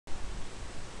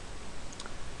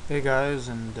Hey guys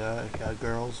and yeah,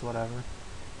 girls, whatever.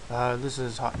 This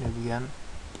is HotNoob again.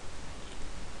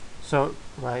 So,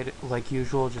 right, like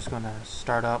usual, just gonna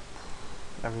start up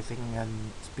everything,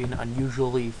 and it's been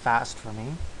unusually fast for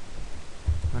me.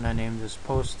 I'm gonna name this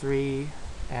post 3,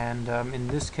 and in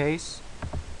this case,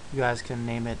 you guys can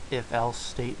name it if-else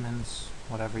statements,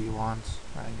 whatever you want,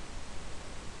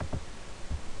 right?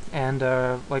 And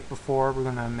like before, we're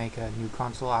gonna make a new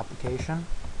console application.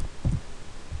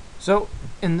 So,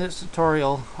 in this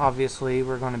tutorial, obviously,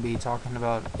 we're going to be talking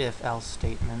about if-else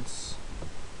statements.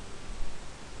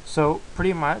 So,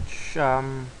 pretty much,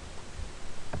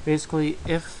 basically,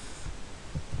 if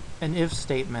an if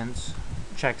statement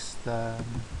checks the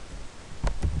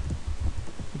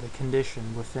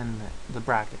condition within the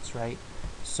brackets, right?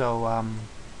 So,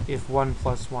 if 1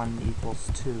 plus 1 equals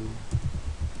 2,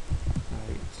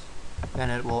 right,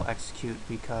 then it will execute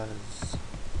because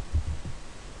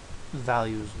the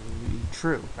values will be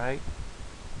true, right?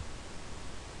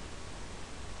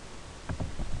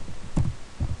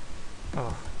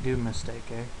 Oh, do mistake,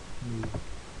 eh?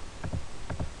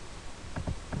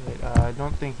 Wait, I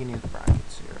don't think you need the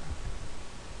brackets here.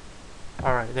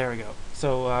 Alright, there we go.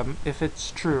 So, if it's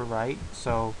true, right?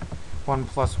 So, 1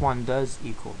 plus 1 does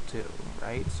equal 2,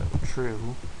 right? So,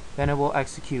 true. Then it will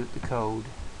execute the code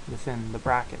within the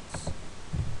brackets.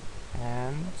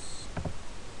 And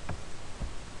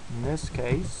in this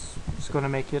case, it's going to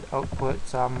make it output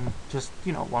just,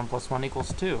 1 plus 1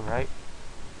 equals 2, right?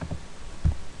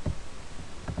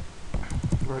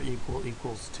 Or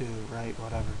equals 2, right?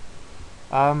 Whatever.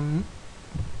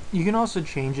 You can also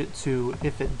change it to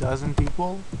if it doesn't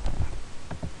equal,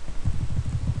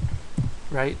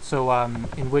 right? So,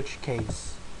 in which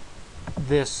case,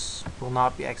 this will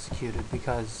not be executed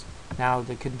because now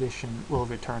the condition will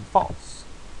return false.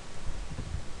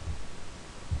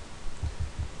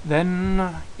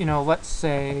 Then, let's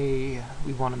say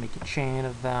we want to make a chain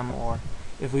of them, or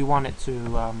if we want it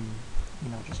to,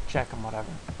 just check them,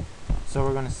 whatever. So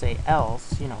we're going to say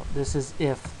else, this is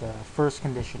if the first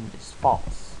condition is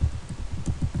false.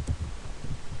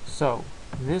 So,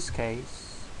 in this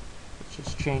case, let's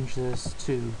just change this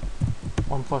to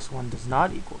 1 plus 1 does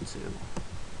not equal 2.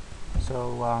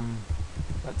 So,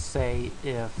 let's say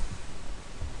if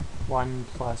 1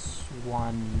 plus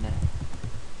 1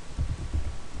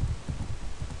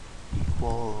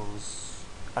 equals,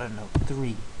 I don't know,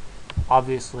 3.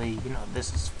 Obviously,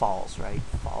 this is false, right?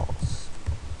 False.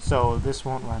 So this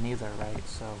won't run either, right?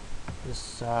 So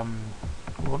this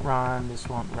won't run, this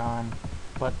won't run,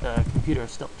 but the computer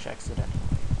still checks it anyway.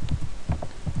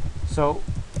 So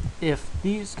if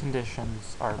these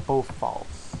conditions are both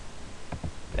false,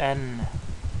 then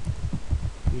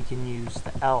we can use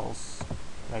the else,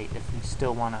 right, if we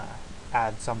still want to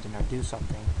add something or do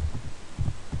something.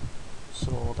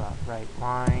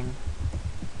 Sol.writeLine,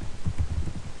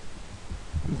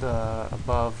 the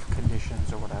above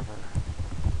conditions or whatever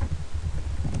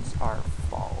are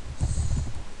false,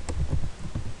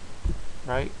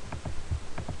 right?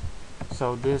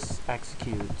 So this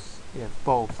executes if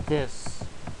both this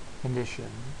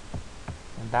condition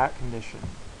and that condition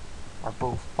are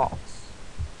both false.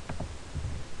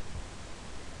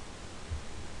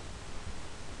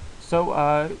 So,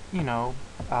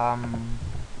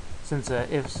 since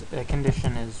if a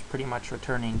condition is pretty much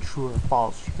returning true or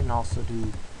false, you can also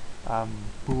do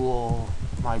bool,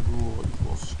 my bool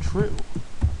equals true.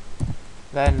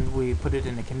 Then we put it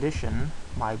in a condition,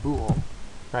 my bool,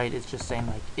 right? It's just saying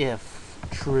like if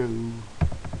true,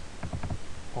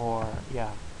 or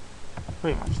yeah,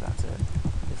 pretty much that's it.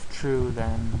 If true,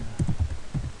 then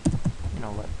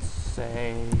let's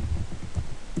say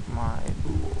my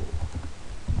bool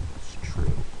is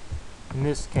true. In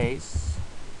this case,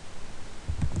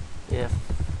 if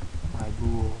my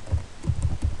bool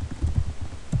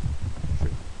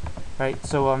true, right?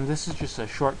 So this is just a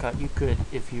shortcut. You could,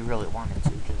 if you really wanted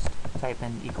to, just type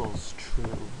in equals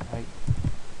true, right?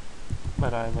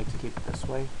 But I like to keep it this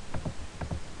way.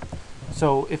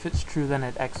 So if it's true, then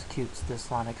it executes this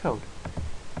line of code.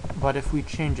 But if we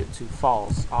change it to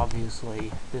false,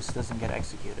 obviously this doesn't get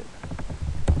executed,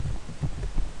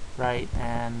 right?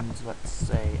 And let's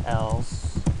say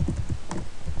else,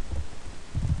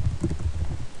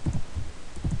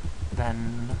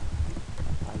 then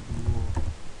my bool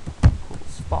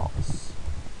equals false,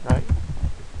 right?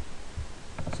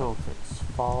 So if it's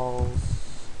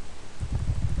false,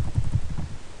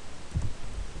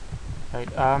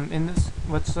 right? In this,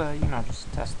 let's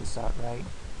just test this out, right?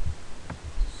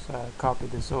 Copy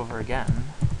this over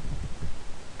again,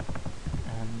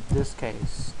 and in this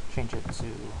case change it to,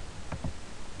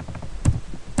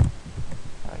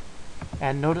 right,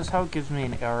 And notice how it gives me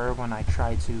an error when I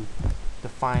try to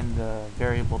define the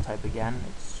variable type again.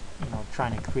 It's,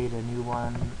 trying to create a new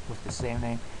one with the same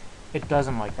name. It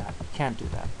doesn't like that. You can't do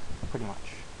that, pretty much.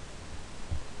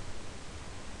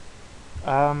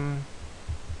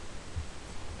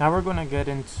 Now we're going to get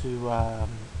into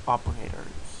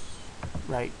operators,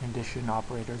 right? Addition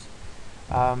operators.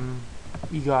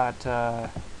 You got,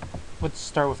 let's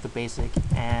start with the basic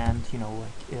and,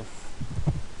 like if,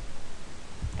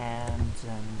 and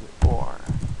or.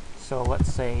 So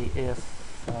let's say if,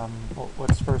 well,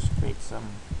 let's first create some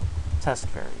test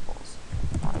variables.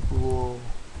 My bool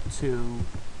 2,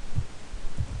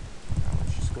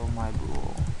 let's just go my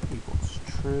bool equals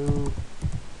true,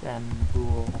 then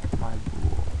bool my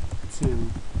bool 2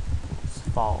 equals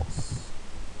false.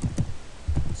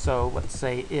 So let's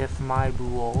say if my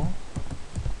bool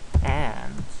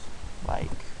and, like,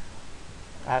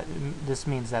 this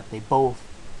means that they both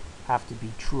have to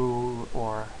be true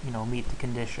or, meet the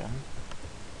condition.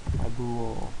 My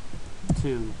bool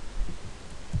 2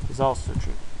 is also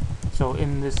true. So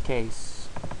in this case,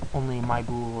 only my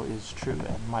bool is true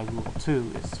and my bool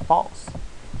 2 is false.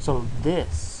 So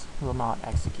this will not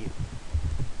execute.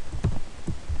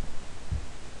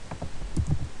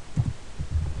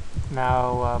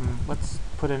 Now let's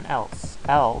put an else.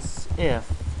 Else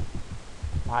if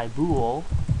my bool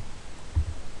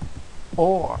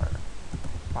or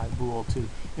my bool 2,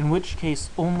 in which case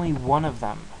only one of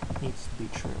them needs to be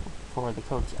true for the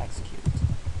code to execute.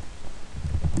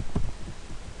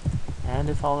 And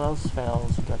if all else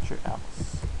fails, you got your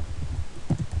else.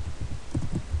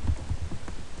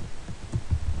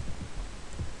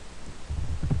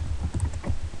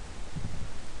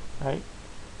 Right?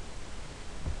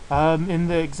 In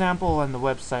the example on the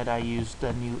website, I used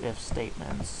a new if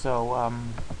statement. So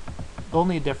the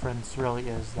only difference really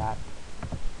is that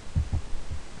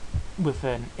with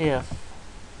an if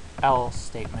else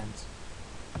statement,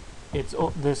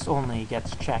 this only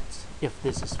gets checked if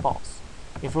this is false.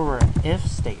 If it were an if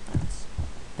statement,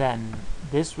 then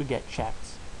this would get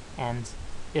checked, and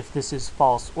if this is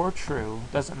false or true,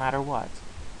 doesn't matter what,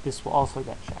 this will also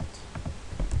get checked,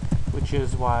 which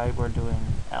is why we're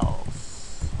doing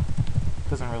else.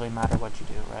 Doesn't really matter what you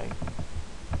do, right?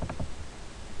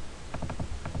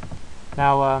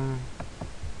 Now,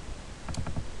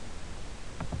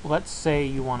 let's say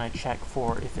you want to check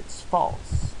for if it's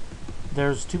false.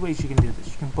 There's two ways you can do this.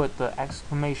 You can put the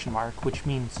exclamation mark, which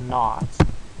means not.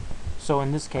 So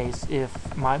in this case,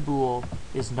 if my bool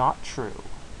is not true,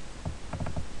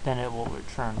 then it will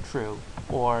return true.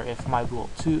 Or if my bool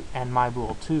 2 and my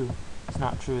bool 2 is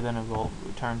not true, then it will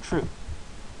return true.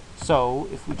 So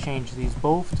if we change these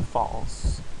both to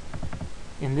false,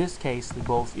 in this case they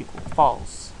both equal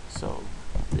false. So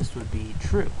this would be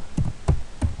true.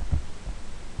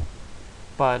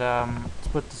 But let's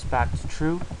put this back to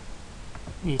true.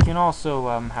 You can also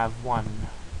have one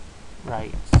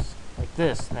right like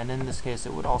this, then in this case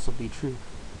it would also be true,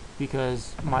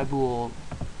 because my bool,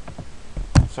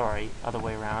 sorry, other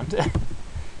way around,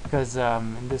 because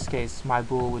in this case my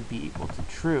bool would be equal to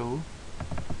true.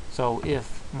 So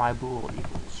if my bool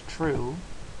equals true,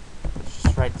 let's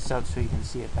just write this out so you can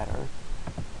see it better,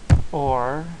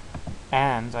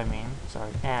 and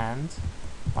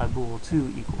my bool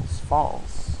 2 equals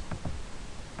false,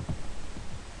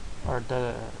 or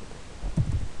does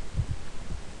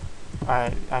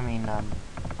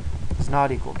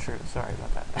not equal true, sorry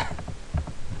about that.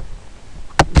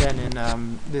 Then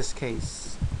in this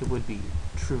case it would be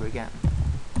true again,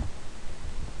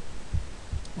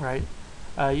 right?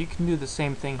 You can do the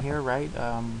same thing here, right?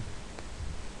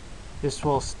 This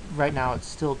will, right now it's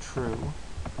still true,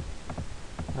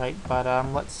 right? But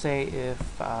let's say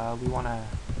if we want to,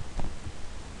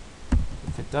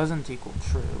 if it doesn't equal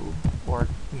true, or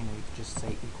you could just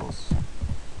say equals.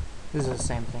 This is the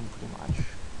same thing pretty much.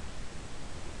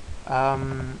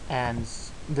 And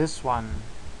this one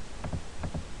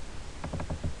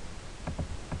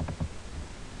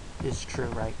is true,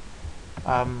 right?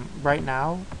 Right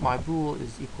now my bool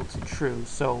is equal to true,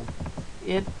 so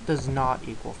it does not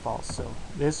equal false. So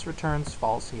this returns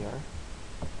false here,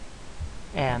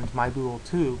 and my bool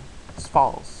 2 is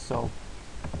false, so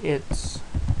it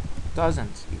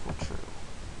doesn't equal true.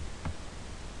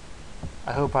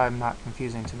 I hope I'm not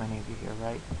confusing too many of you here,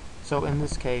 right? So in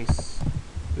this case,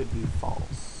 it would be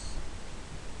false.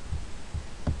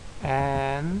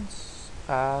 And,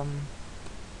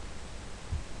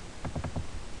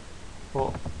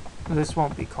 well, this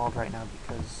won't be called right now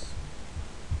because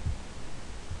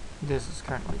this is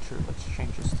currently true. Let's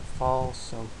change this to false,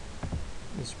 so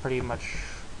this pretty much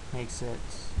makes it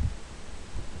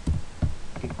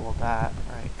equal that,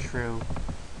 right? True.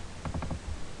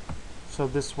 So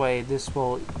this way, this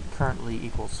will currently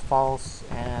equals false,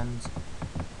 and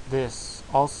this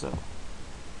also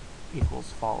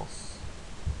equals false.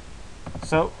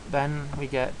 So then we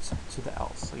get to the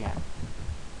else again.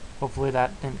 Hopefully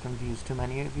that didn't confuse too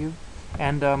many of you.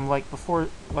 And like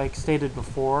stated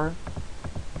before,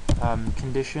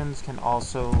 conditions can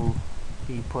also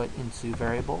be put into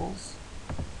variables.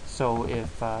 So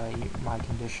if my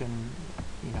condition,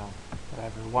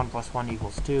 whatever, 1 plus 1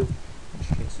 equals 2, in which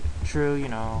case it's true,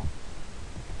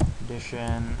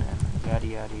 condition, and yada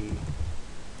yada,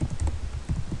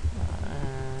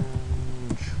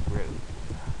 and true.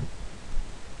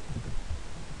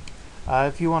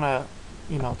 If you want to,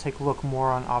 take a look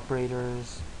more on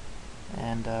operators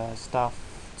and stuff,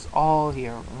 it's all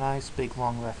here. Nice big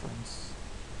long reference,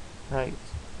 right?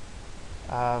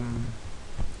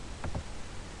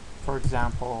 For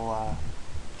example,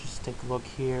 just take a look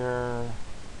here,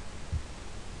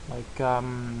 like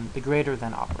the greater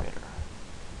than operator,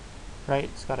 right?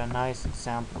 It's got a nice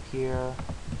example here.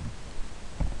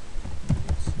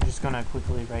 So I'm just gonna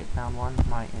quickly write down one.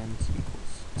 My int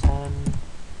equals 10.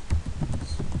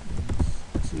 So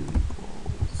int 2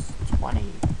 equals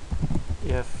 20.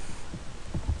 If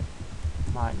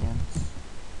my int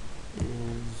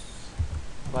is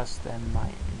less than my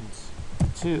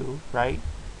int 2, right?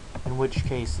 In which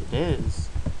case it is,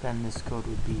 then this code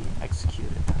would be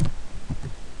executed.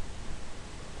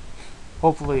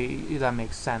 Hopefully that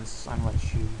makes sense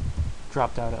unless you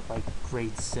dropped out at like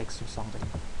grade 6 or something,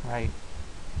 right?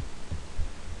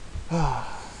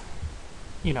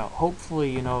 Hopefully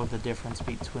you know the difference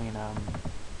between,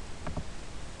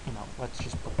 let's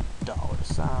just put dollar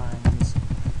signs,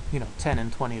 $10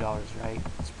 and $20, right?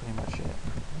 That's pretty much it.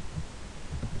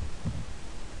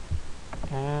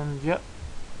 And yep,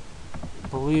 I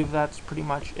believe that's pretty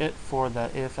much it for the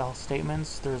if-else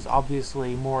statements. There's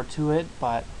obviously more to it,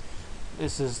 but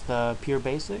this is the pure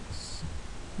basics.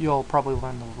 You'll probably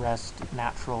learn the rest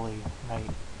naturally, right?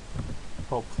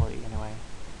 Hopefully, anyway.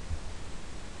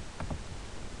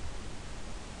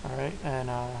 Alright, and,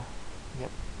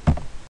 yep.